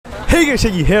Hey guys,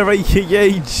 Shaggy here,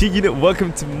 aka G-Unit.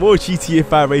 Welcome to more GTA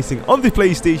 5 racing on the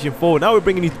PlayStation 4. Now we're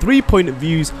bringing you 3-point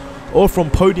views, all from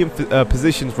podium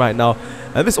positions right now.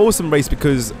 And this awesome race,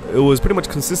 because it was pretty much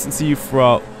consistency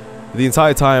throughout the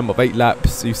entire time of 8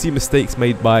 laps. So you see mistakes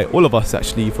made by all of us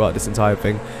actually throughout this entire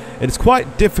thing. And it's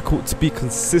quite difficult to be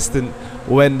consistent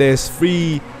when there's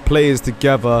 3 players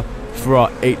together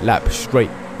throughout 8 laps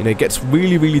straight. You know, it gets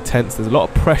really tense. There's a lot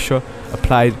of pressure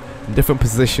applied in different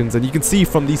positions, and you can see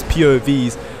from these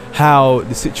POVs how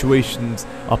the situations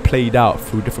are played out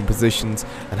through different positions,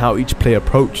 and how each player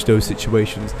approach those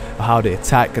situations, or how they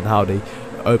attack and how they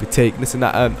overtake, this and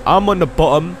that. And I'm on the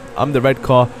bottom, I'm the red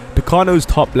car, Picano's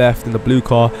top left in the blue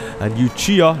car, and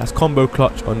Uchiha, that's combo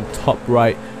clutch, on top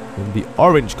right in the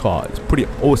orange car. It's pretty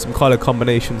awesome color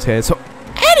combinations here. So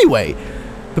anyway,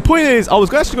 the point is, I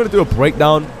was actually going to do a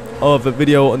breakdown of a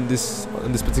video on this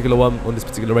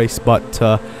particular race, but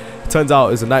it turns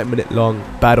out it's a 9-minute long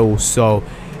battle, so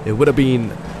it would have been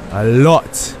a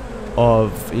lot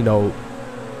of, you know,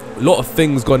 a lot of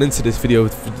things gone into this video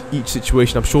for each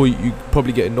situation. I'm sure you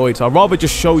probably get annoyed, so I'd rather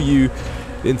just show you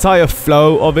the entire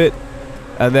flow of it,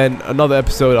 and then another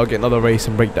episode I'll get another race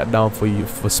and break that down for you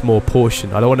for a small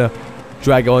portion. I don't want to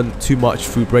drag on too much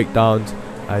through breakdowns,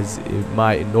 as it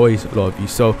might annoy a lot of you.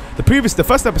 So the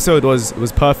first episode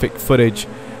was perfect footage,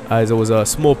 as it was a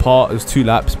small part, it was 2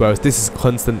 laps, whereas this is a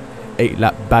constant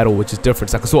 8-lap battle, which is different,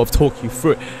 so I can sort of talk you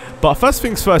through it. But first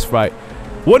things first, right,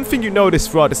 one thing you notice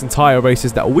throughout this entire race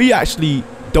is that we actually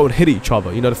don't hit each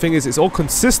other. You know, the thing is, it's all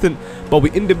consistent, but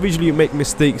we individually make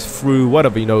mistakes through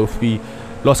whatever, you know, if we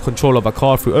lost control of our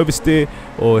car through oversteer,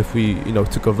 or if we, you know,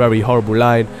 took a very horrible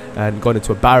line and gone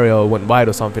into a barrier or went wide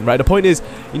or something, right? The point is,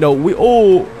 you know,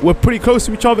 we're pretty close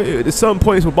to each other. At certain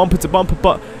points we're bumper to bumper,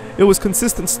 but it was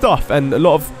consistent stuff, and a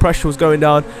lot of pressure was going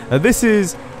down. And this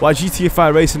is why GTA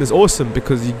 5 racing is awesome,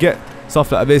 because you get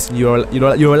stuff like this, and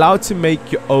you're allowed to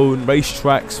make your own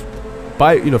racetracks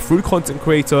by, you know, through content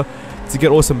creator, to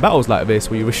get awesome battles like this,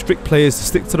 where you restrict players to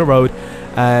stick to the road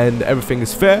and everything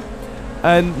is fair.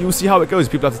 And you'll see how it goes.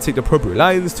 People have to take the appropriate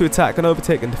lines to attack and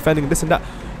overtake and defending and this and that.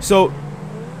 So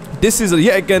this is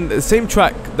yet again the same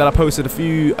track that I posted a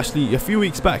few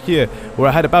weeks back here, where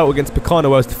I had a battle against Picano,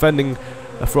 where I was defending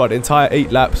throughout the entire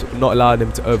 8 laps, not allowing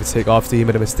him to overtake after he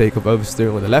made a mistake of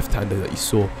oversteering on the left-hander that you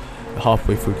saw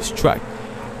halfway through this track.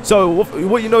 So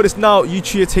what you notice now,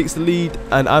 Uchiha takes the lead,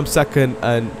 and I'm second,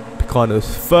 and Picano's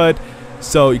third.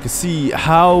 So you can see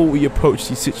how we approach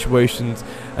these situations,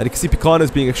 and you can see Picano's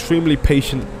being extremely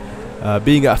patient,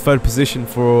 being at 3rd position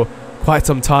for quite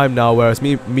some time now, whereas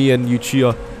me and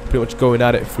Uchiha pretty much going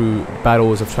at it through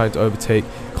battles of trying to overtake,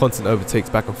 constant overtakes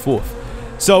back and forth.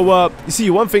 So you see,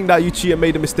 one thing that Uchiha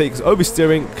made a mistake is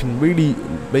oversteering can really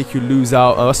make you lose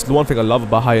out. That's the one thing I love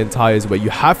about high-end tires, where you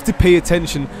have to pay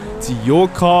attention to your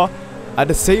car, at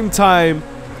the same time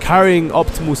carrying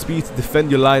optimal speed to defend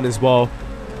your line as well.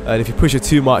 And if you push it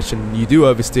too much and you do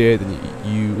oversteer, then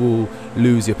you will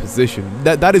lose your position.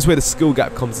 That is where the skill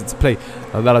gap comes into play,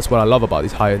 and that is what I love about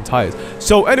these high-end tires.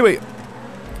 So anyway,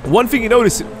 one thing you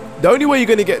notice, the only way you're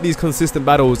going to get these consistent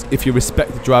battles if you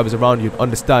respect the drivers around you,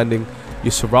 understanding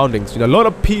your surroundings. You know, a lot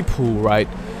of people, right,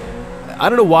 I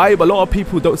don't know why, but a lot of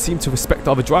people don't seem to respect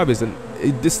other drivers, and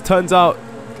this turns out,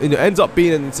 you know, ends up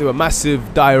being into a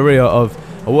massive diarrhea of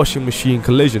a washing machine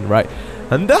collision, right?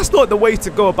 And that's not the way to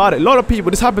go about it. A lot of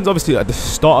people, this happens obviously at the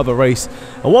start of a race,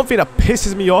 and one thing that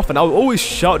pisses me off, and I'll always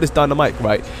shout this down the mic,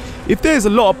 right, if there's a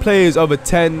lot of players over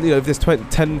 10, you know, if there's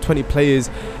 20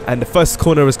 players and the first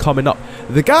corner is coming up,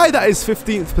 the guy that is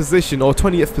 15th position or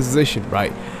 20th position,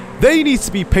 right, they need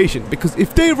to be patient, because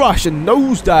if they rush and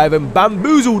nosedive and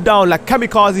bamboozle down like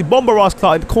kamikaze bomber ass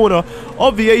in the corner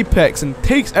of the apex and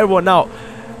takes everyone out,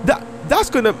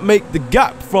 that's going to make the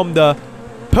gap from the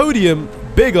podium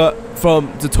bigger from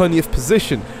the 20th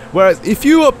position. Whereas if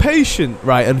you are patient,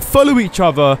 right, and follow each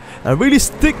other and really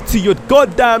stick to your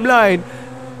goddamn line,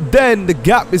 then the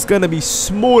gap is going to be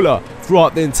smaller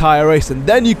throughout the entire race, and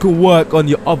then you can work on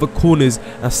your other corners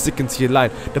and sticking to your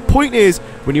line. The point is,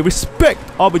 when you respect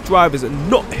other drivers and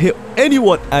not hit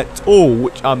anyone at all,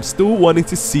 which I'm still wanting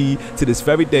to see to this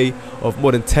very day, of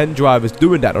more than 10 drivers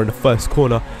doing that on the first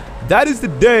corner, that is the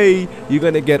day you're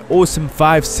going to get awesome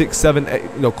 5, 6, 7, 8,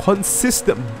 you know,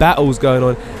 consistent battles going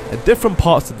on at different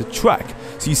parts of the track.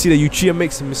 So you see that Uchiha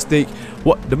makes a mistake.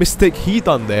 What the mistake he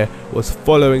done there was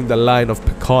following the line of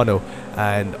Picano,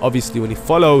 and obviously when you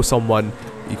follow someone,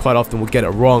 you quite often will get it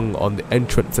wrong on the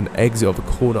entrance and exit of a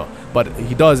corner. But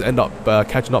he does end up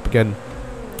catching up again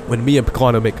when me and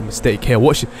Picano make a mistake here.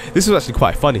 Watch it. This is actually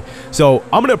quite funny. So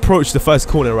I'm gonna approach the first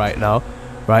corner right now,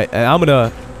 right, and I'm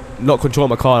gonna not control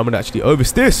my car. I'm going to actually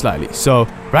oversteer slightly. So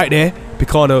right there,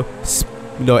 Picano,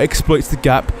 exploits the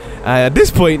gap. And at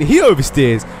this point, he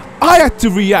oversteers. I had to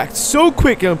react so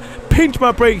quick and pinch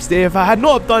my brakes there. If I had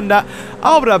not have done that,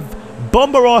 I would have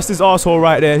bomber-assed this asshole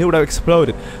right there and he would have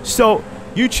exploded. So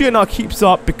Yuichia now keeps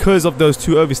up because of those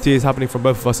 2 oversteers happening from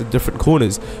both of us in different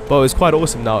corners. But it was quite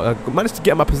awesome now. I managed to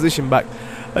get my position back.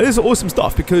 This is awesome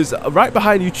stuff because right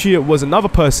behind Yuichia was another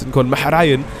person called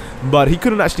Maharayan, but he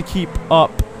couldn't actually keep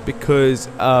up because,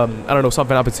 I don't know,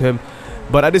 something happened to him.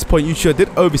 But at this point, Yuichia did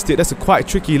oversteer. That's a quite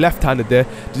tricky left-hander there.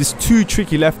 There's 2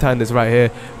 tricky left-handers right here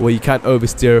where you can't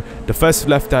oversteer. The first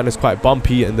left-hander is quite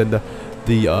bumpy, and then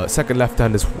the second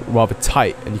left-hander is rather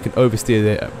tight, and you can oversteer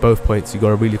there at both points. You got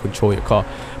to really control your car.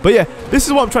 But yeah, this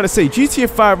is what I'm trying to say. GTA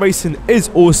 5 racing is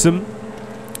awesome.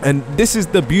 And this is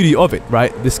the beauty of it,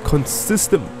 right? This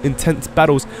consistent, intense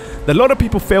battles that a lot of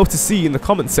people fail to see in the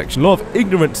comment section. A lot of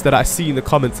ignorance that I see in the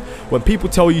comments when people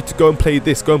tell you to go and play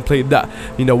this, go and play that.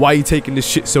 You know, why are you taking this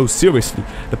shit so seriously?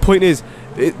 The point is,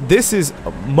 this is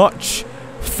much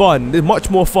fun,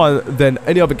 much more fun than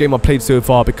any other game I've played so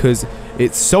far because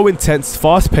it's so intense,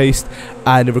 fast-paced,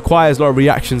 and it requires a lot of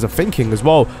reactions and thinking as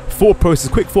well.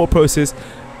 Quick thought process.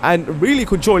 And really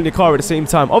controlling your car at the same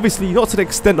time. Obviously, not to the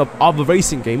extent of other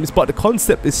racing games, but the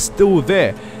concept is still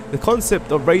there. The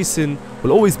concept of racing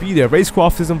will always be there.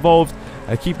 Racecraft is involved,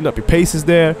 keeping up your pace is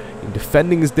there, and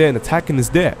defending is there, and attacking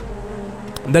is there.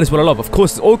 And that is what I love. Of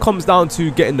course, it all comes down to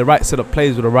getting the right set of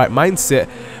players with the right mindset.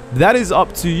 That is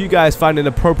up to you guys finding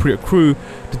an appropriate crew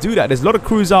to do that. There's a lot of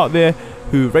crews out there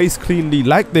who race cleanly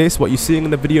like this, what you're seeing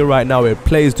in the video right now, where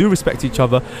players do respect each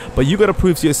other, but you got to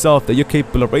prove to yourself that you're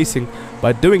capable of racing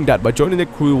by doing that, by joining the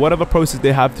crew, whatever process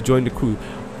they have to join the crew.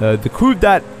 The crew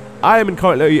that I am in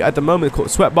currently at the moment called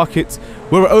Sweat Buckets.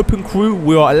 We're an open crew.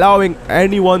 We are allowing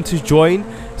anyone to join.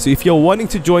 So if you're wanting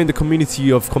to join the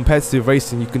community of competitive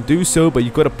racing, you can do so, but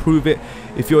you've got to prove it.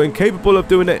 If you're incapable of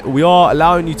doing it, we are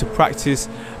allowing you to practice,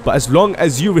 but as long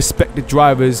as you respect the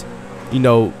drivers, you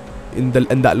know, in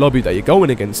that lobby that you're going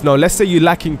against. Now, let's say you're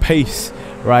lacking pace,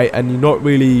 right, and you're not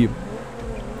really,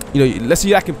 you know, let's say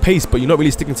you're lacking pace, but you're not really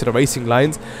sticking to the racing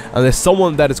lines, and there's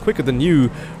someone that is quicker than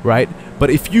you, right? But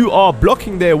if you are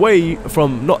blocking their way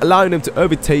from not allowing them to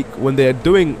overtake when they're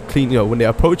doing clean, you know, when they're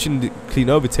approaching the clean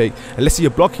overtake, and let's say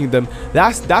you're blocking them,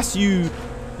 that's you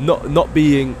not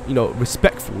being, you know,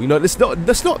 respectful. You know, that's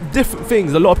not different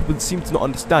things. A lot of people seem to not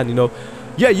understand. You know,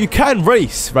 yeah, you can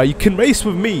race, right? You can race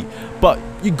with me, but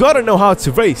you gotta know how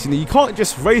to race. You know, you can't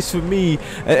just race with me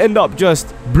and end up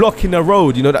just blocking the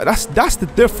road. You know, that's the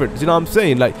difference. You know what I'm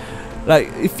saying? Like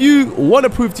if you want to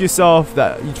prove to yourself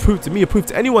that you prove to me or prove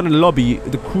to anyone in the lobby,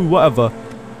 the crew, whatever,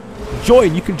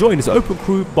 join. You can join. It's an open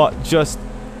crew, but just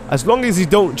as long as you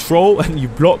don't troll and you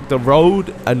block the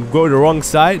road and go the wrong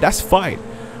side, that's fine.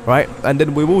 Right, and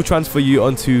then we will transfer you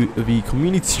onto the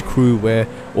community crew where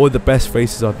all the best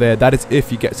races are there. That is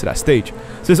if you get to that stage.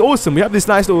 So it's awesome. We have this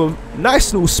nice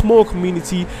little small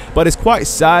community, but it's quite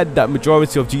sad that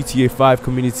majority of GTA 5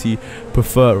 community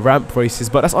prefer ramp races,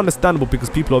 but that's understandable because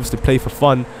people obviously play for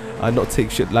fun and not take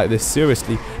shit like this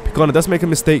seriously. Picano does make a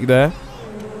mistake there.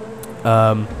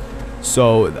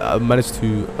 So I managed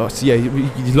to, so yeah,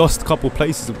 he lost a couple of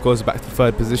places, of course, back to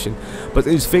third position. But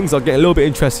things are getting a little bit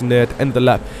interesting there at the end of the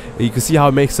lap. You can see how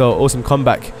it makes an awesome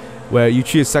comeback, where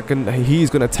Yuichia is second. He's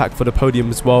going to attack for the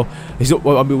podium as well.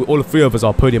 Well, I mean, all the three of us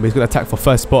are podium. He's going to attack for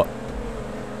first spot.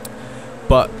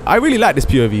 But I really like this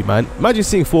POV, man. Imagine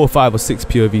seeing 4, 5, or 6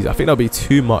 POVs. I think that'll be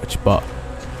too much, but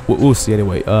we'll see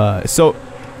anyway. So,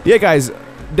 yeah, guys,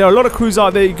 there are a lot of crews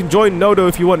out there. You can join Nodo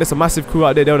if you want. There's a massive crew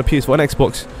out there. They're on the PS4 and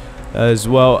Xbox as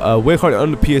well. We're currently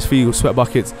on the PS3 with Sweat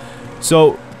Buckets.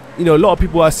 So, you know, a lot of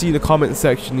people I see in the comment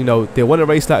section, you know, they want to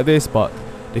race like this, but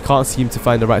they can't seem to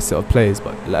find the right set of players.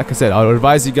 But like I said, I would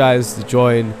advise you guys to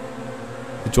join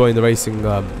the racing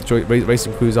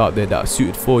racing crews out there that are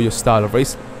suited for your style of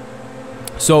racing.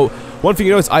 So one thing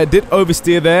you notice, I did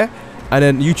oversteer there, and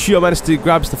then Yuichia managed to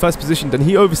grab the first position. Then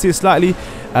he oversteered slightly.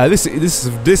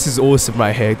 This is awesome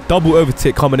right here. Double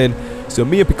overtake coming in. So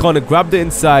me and Picano grabbed the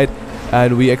inside,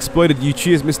 and we exploited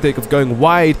Yuichia's mistake of going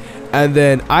wide. And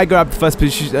then I grabbed the first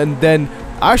position, and then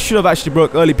I should have actually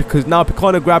broke early because now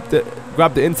Picano grabbed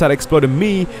the inside, exploded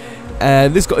me.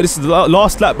 And this is the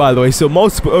last lap, by the way. So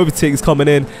multiple overtakes coming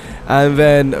in, and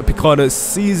then Picano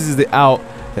seizes it out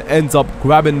and ends up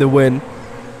grabbing the win.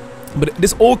 But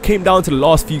this all came down to the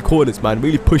last few corners, man.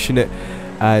 Really pushing it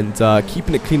and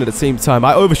keeping it clean at the same time.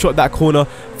 I overshot that corner,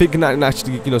 thinking I can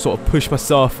actually, you know, sort of push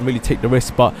myself and really take the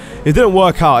risk, but it didn't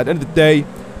work out. At the end of the day,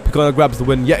 Picano grabs the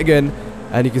win yet again,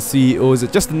 and you can see it was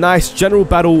just a nice general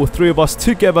battle with 3 of us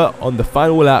together on the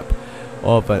final lap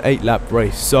of an 8-lap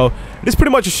race. So this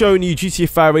pretty much is showing you GTA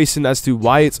 5 racing as to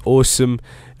why it's awesome,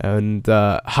 and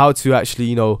how to actually,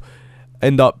 you know,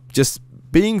 end up just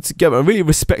being together and really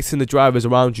respecting the drivers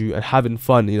around you and having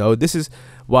fun. You know, this is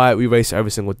why we race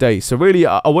every single day. So really,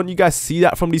 I want you guys to see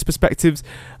that from these perspectives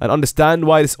and understand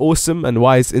why it's awesome and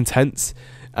why it's intense.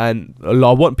 And I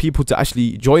want people to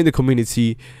actually join the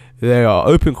community. There are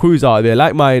open crews out there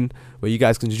like mine where you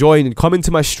guys can join and come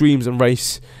into my streams and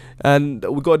race. And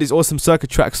we've got these awesome circuit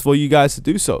tracks for you guys to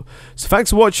do so. So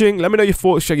thanks for watching. Let me know your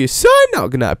thoughts. Check your sign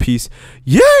out. Good night. Peace.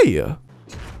 Yeah.